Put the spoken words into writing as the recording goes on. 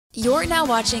You're now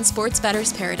watching Sports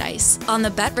Bettor's Paradise on the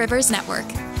Bet Rivers Network.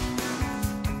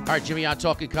 All right, Jimmy, I'm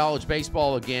talking college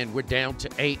baseball again. We're down to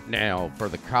 8 now for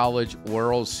the College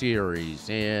World Series.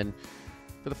 And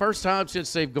for the first time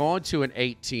since they've gone to an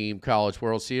 8-team College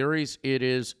World Series, it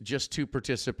is just 2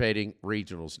 participating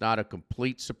regionals. Not a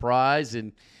complete surprise,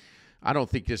 and I don't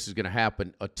think this is going to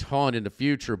happen a ton in the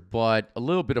future, but a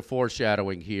little bit of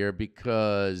foreshadowing here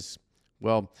because,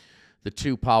 well, the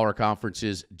 2 power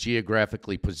conferences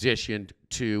geographically positioned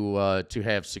to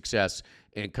have success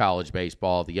in college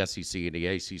baseball, the SEC and the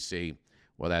ACC.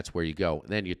 Well, that's where you go. And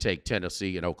then you take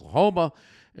Tennessee and Oklahoma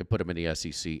and put them in the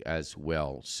SEC as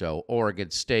well. So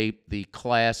Oregon State, the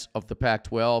class of the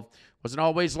Pac-12, wasn't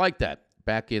always like that.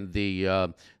 Back in the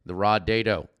Rod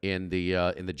Dato, in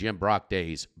the Jim Brock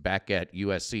days, back at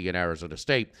USC and Arizona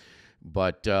State.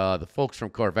 But the folks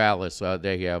from Corvallis,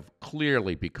 they have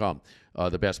clearly become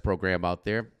the best program out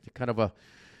there. They're kind of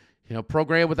a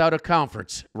program without a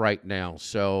conference right now.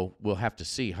 So we'll have to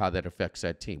see how that affects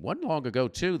that team. Wasn't long ago,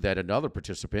 too, that another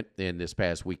participant in this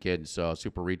past weekend's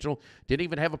Super Regional didn't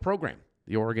even have a program,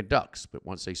 the Oregon Ducks. But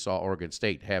once they saw Oregon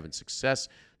State having success,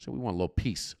 so we want a little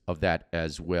piece of that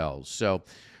as well. So,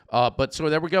 so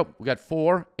there we go. We got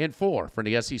 4 and 4 from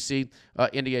the SEC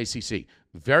in the ACC.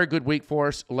 Very good week for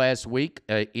us last week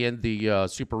in the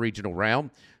Super Regional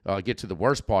round. Get to the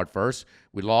worst part first.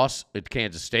 We lost at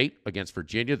Kansas State against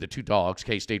Virginia, the 2 dogs,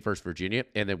 K-State versus Virginia,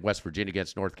 and then West Virginia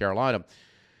against North Carolina.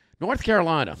 North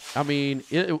Carolina, I mean,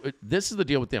 this is the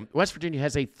deal with them. West Virginia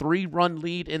has a 3-run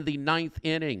lead in the 9th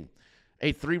inning.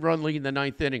 A 3-run lead in the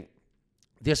 9th inning.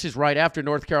 This is right after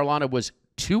North Carolina was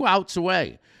 2 outs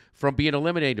away from being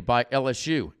eliminated by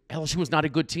LSU. LSU was not a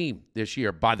good team this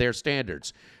year by their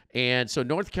standards. And so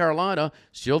North Carolina,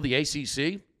 still the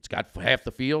ACC, it's got half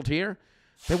the field here.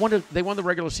 They won the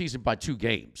regular season by 2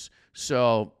 games.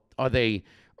 So are they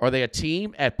a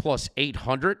team at plus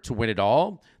 800 to win it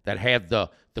all that have the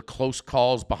close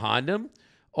calls behind them?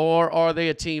 Or are they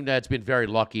a team that's been very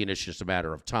lucky and it's just a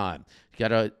matter of time? You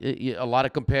got a lot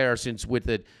of comparisons with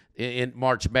it in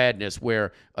March Madness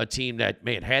where a team that,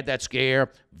 man, had that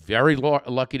scare, very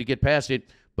lucky to get past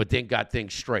it, but then got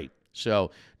things straight.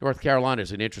 So North Carolina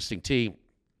is an interesting team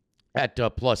at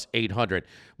plus 800.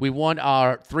 We won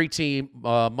our 3-team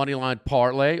moneyline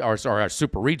parlay, our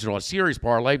Super Regional, a series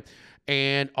parlay,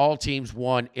 and all teams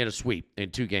won in a sweep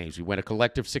in 2 games. We went a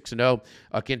collective 6-0.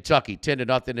 Kentucky,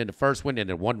 10-0 in the first one, and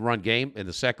a 1-run game in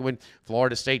the second one.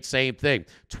 Florida State, same thing.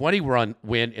 20-run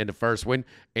win in the first one.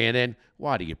 And then,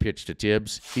 why do you pitch to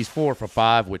Tibbs? He's 4 for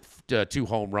 5 with 2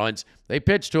 home runs. They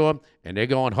pitched to him, and they're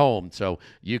going home. So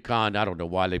UConn, I don't know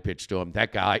why they pitched to him.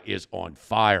 That guy is on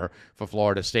fire for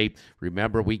Florida State.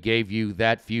 Remember, we gave you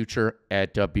that future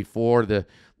at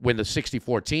when the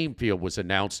 64-team field was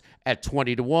announced at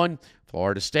 20-1.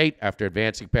 Florida State, after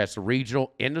advancing past the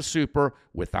regional in the Super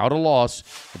without a loss,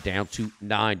 down to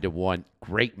 9-1.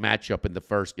 Great matchup in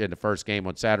the first game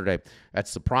on Saturday.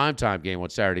 That's the primetime game on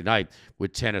Saturday night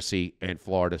with Tennessee and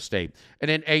Florida State. And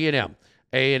then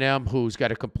A&M, who's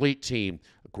got a complete team,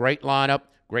 a great lineup,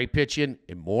 great pitching,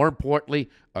 and more importantly,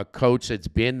 a coach that's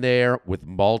been there with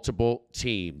multiple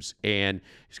teams, and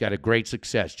he's got a great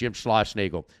success. Jim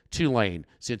Schlossnagle, Tulane,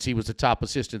 since he was the top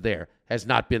assistant there, has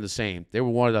not been the same. They were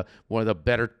one of the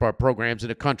better programs in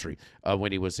the country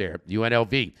when he was there.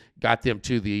 UNLV got them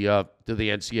to the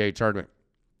NCAA tournament.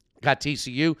 Got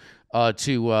TCU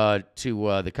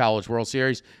to the College World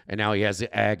Series, and now he has the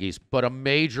Aggies. But a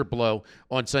major blow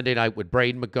on Sunday night with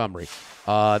Braden Montgomery,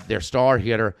 their star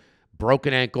hitter.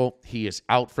 Broken ankle. He is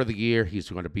out for the year. He's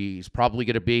probably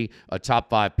going to be a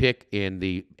top 5 pick in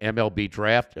the MLB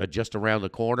draft just around the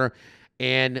corner.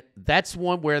 And that's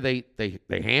one where they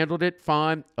handled it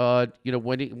fine.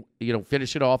 When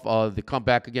finish it off the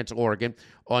comeback against Oregon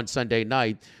on Sunday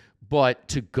night. But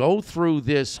to go through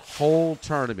this whole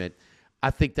tournament, I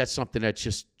think that's something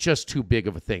that's just too big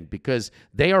of a thing because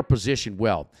they are positioned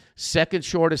well. Second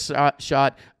shortest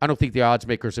shot, I don't think the odds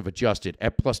makers have adjusted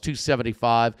at plus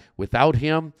 275. Without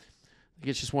him,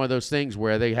 it's just one of those things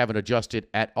where they haven't adjusted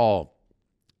at all.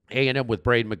 A&M with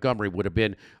Braden Montgomery would have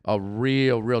been a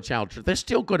real challenge. They're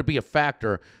still going to be a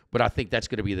factor, but I think that's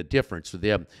going to be the difference for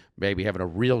them maybe having a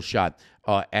real shot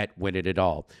at winning it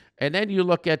all. And then you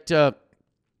look at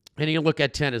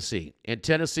Tennessee. In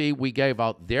Tennessee, we gave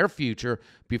out their future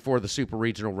before the Super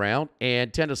Regional round,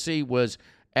 and Tennessee was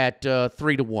at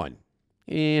 3-1.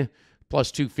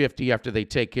 Plus 250 after they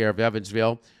take care of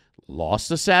Evansville. Lost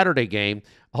the Saturday game,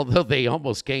 although they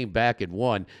almost came back and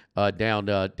won down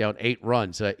 8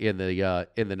 runs in the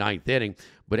 9th inning.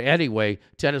 But anyway,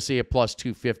 Tennessee at plus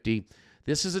 250.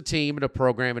 This is a team and a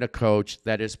program and a coach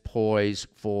that is poised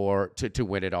to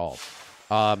win it all.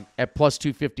 At plus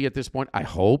 250 at this point, I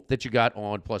hope that you got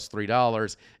on plus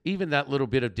 $3. Even that little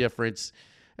bit of difference,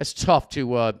 that's tough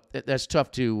to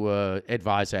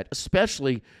advise that,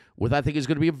 especially with I think is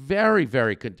going to be a very,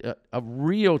 very a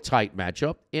real tight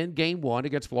matchup in Game 1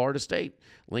 against Florida State.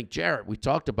 Link Jarrett, we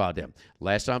talked about them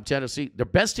last time. Tennessee, their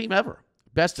best team ever.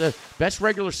 Best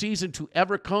regular season to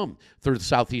ever come through the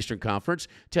Southeastern Conference.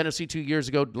 Tennessee 2 years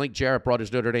ago, Link Jarrett brought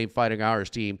his Notre Dame Fighting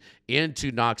Irish team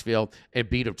into Knoxville and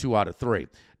beat them 2 out of 3.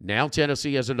 Now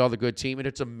Tennessee has another good team, and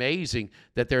it's amazing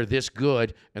that they're this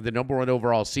good and the number 1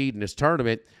 overall seed in this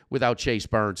tournament without Chase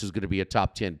Burns, who's going to be a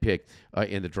top 10 pick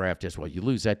in the draft as well. You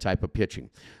lose that type of pitching.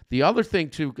 The other thing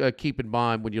to keep in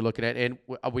mind when you're looking at, and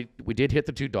we did hit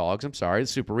the 2 dogs, I'm sorry, the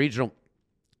Super Regional,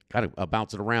 kind of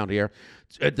bouncing around here.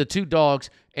 The 2 dogs,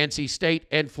 NC State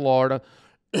and Florida,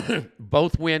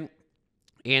 both win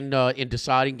in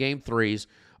deciding Game 3s.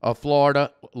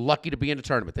 Florida, lucky to be in the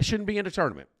tournament. They shouldn't be in the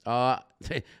tournament.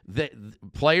 The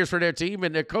players for their team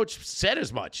and their coach said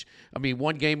as much. I mean,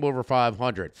 1 game over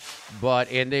 500.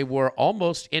 And they were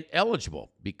almost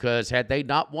ineligible because had they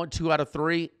not won 2 out of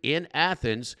 3 in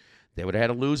Athens, they would have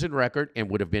had a losing record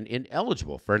and would have been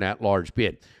ineligible for an at-large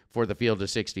bid for the field of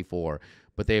 64.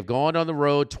 But they've gone on the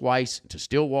road twice to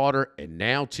Stillwater and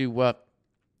now taking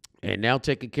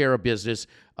care of business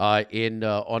on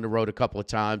the road a couple of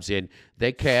times, and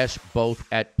they cash both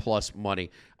at plus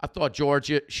money. I thought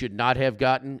Georgia should not have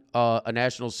gotten a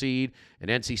national seed, and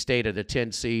NC State at a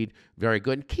 10 seed. Very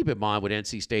good. And keep in mind what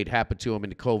NC State happened to them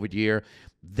in the COVID year.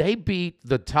 They beat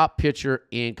the top pitcher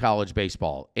in college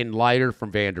baseball, in Leiter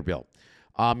from Vanderbilt.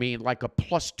 I mean, like a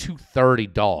plus 230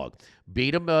 dog.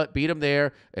 Beat them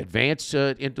there, advanced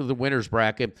into the winner's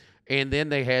bracket, and then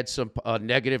they had some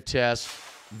negative tests.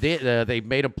 They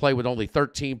made them play with only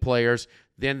 13 players.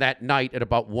 Then that night at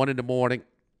about 1 in the morning,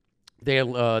 they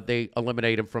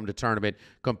eliminate them from the tournament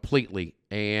completely,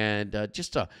 and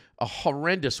just a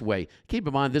horrendous way. Keep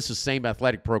in mind, this is the same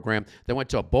athletic program that went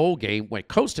to a bowl game, went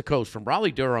coast to coast from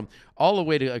Raleigh-Durham all the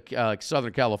way to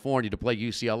Southern California to play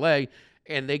UCLA,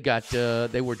 and they got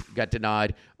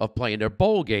denied of playing their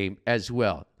bowl game as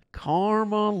well.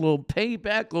 Karma, a little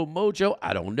payback, a little mojo,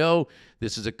 I don't know.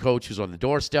 This is a coach who's on the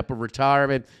doorstep of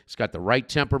retirement. He's got the right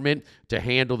temperament to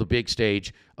handle the big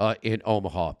stage in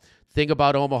Omaha. Thing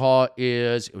about Omaha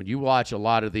is when you watch a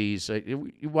lot of these,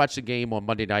 you watch the game on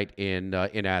Monday night in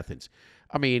Athens.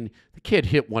 I mean, the kid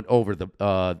hit one over the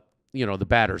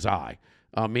batter's eye.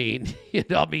 I mean,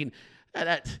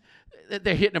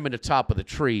 they're hitting them in the top of the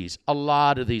trees. A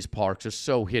lot of these parks are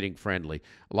so hitting friendly.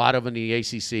 A lot of them in the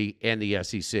ACC and the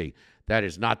SEC. That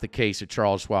is not the case at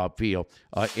Charles Schwab Field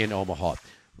in Omaha.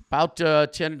 About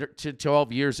 10 to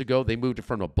 12 years ago, they moved it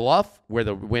from a bluff where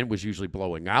the wind was usually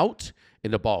blowing out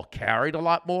and the ball carried a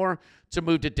lot more to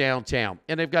move to downtown.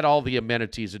 And they've got all the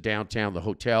amenities of downtown, the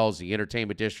hotels, the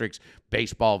entertainment districts,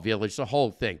 baseball village, the whole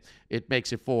thing. It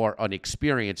makes it for an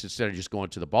experience instead of just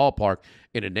going to the ballpark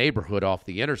in a neighborhood off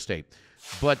the interstate.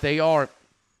 But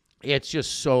it's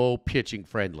just so pitching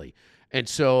friendly. And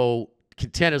so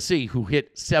can Tennessee, who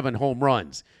hit 7 home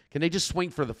runs, can they just swing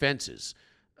for the fences?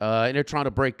 And they're trying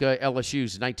to break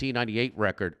LSU's 1998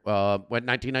 record,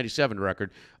 1997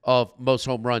 record of most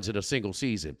home runs in a single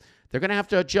season. They're going to have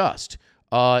to adjust.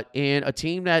 And a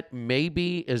team that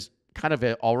maybe is kind of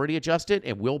already adjusted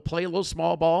and will play a little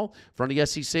small ball from the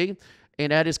SEC,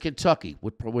 and that is Kentucky.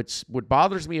 What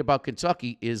bothers me about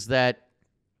Kentucky is that,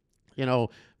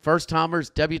 first-timers,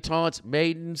 debutantes,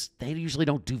 maidens, they usually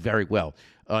don't do very well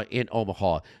in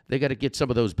Omaha. They got to get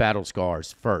some of those battle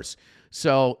scars first.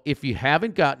 So if you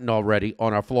haven't gotten already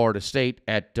on our Florida State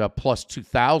at plus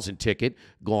 2,000 ticket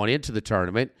going into the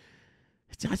tournament,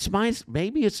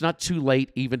 maybe it's not too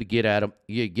late even to get at them.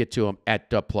 You get to them at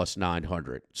plus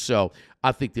 900. So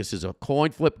I think this is a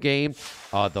coin flip game.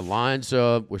 The lines,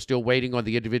 we're still waiting on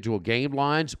the individual game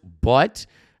lines, but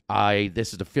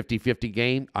this is a 50-50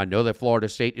 game. I know that Florida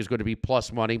State is going to be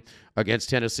plus money against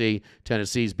Tennessee.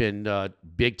 Tennessee's been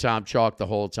big-time chalk the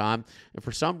whole time. And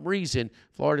for some reason,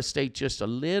 Florida State just a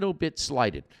little bit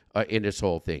slighted in this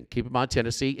whole thing. Keep in mind,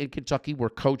 Tennessee and Kentucky were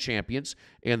co-champions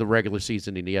in the regular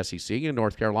season in the SEC, and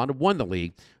North Carolina won the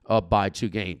league by 2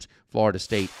 games. Florida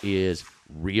State is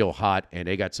real hot, and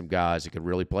they got some guys that can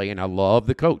really play. And I love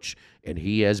the coach, and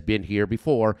he has been here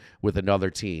before with another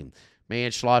team.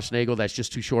 Man, Schlossnagle, that's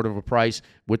just too short of a price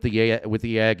with the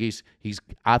Aggies.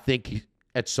 I think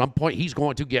At some point, he's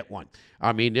going to get one.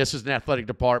 I mean, this is an athletic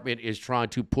department is trying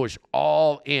to push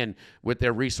all in with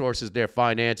their resources, their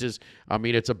finances. I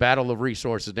mean, it's a battle of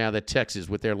resources now that Texas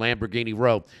with their Lamborghini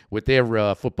Row, with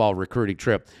their football recruiting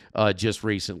trip just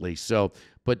recently. So,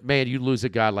 but, man, you lose a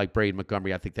guy like Braden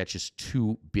Montgomery, I think that's just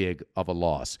too big of a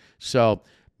loss. So,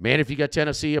 man, if you got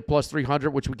Tennessee at plus 300,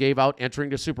 which we gave out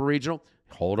entering the Super Regional,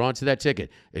 hold on to that ticket.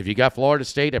 If you got Florida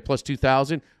State at plus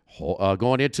 2,000,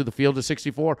 going into the field of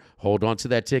 64, hold on to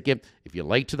that ticket. If you're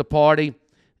late to the party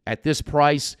at this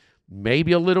price,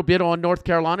 maybe a little bit on North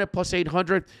Carolina plus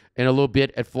 800 and a little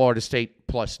bit at Florida State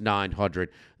plus 900.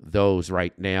 Those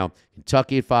right now.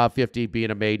 Kentucky at 550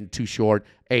 being a maiden, too short.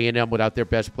 A&M without their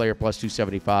best player plus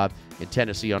 275. And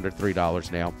Tennessee under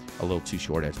 $3 now, a little too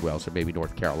short as well. So maybe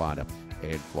North Carolina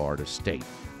and Florida State.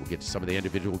 We'll get to some of the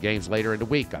individual games later in the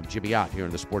week. I'm Jimmy Ott here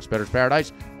in the Sports Bettor's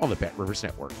Paradise on the Bet Rivers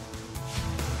Network.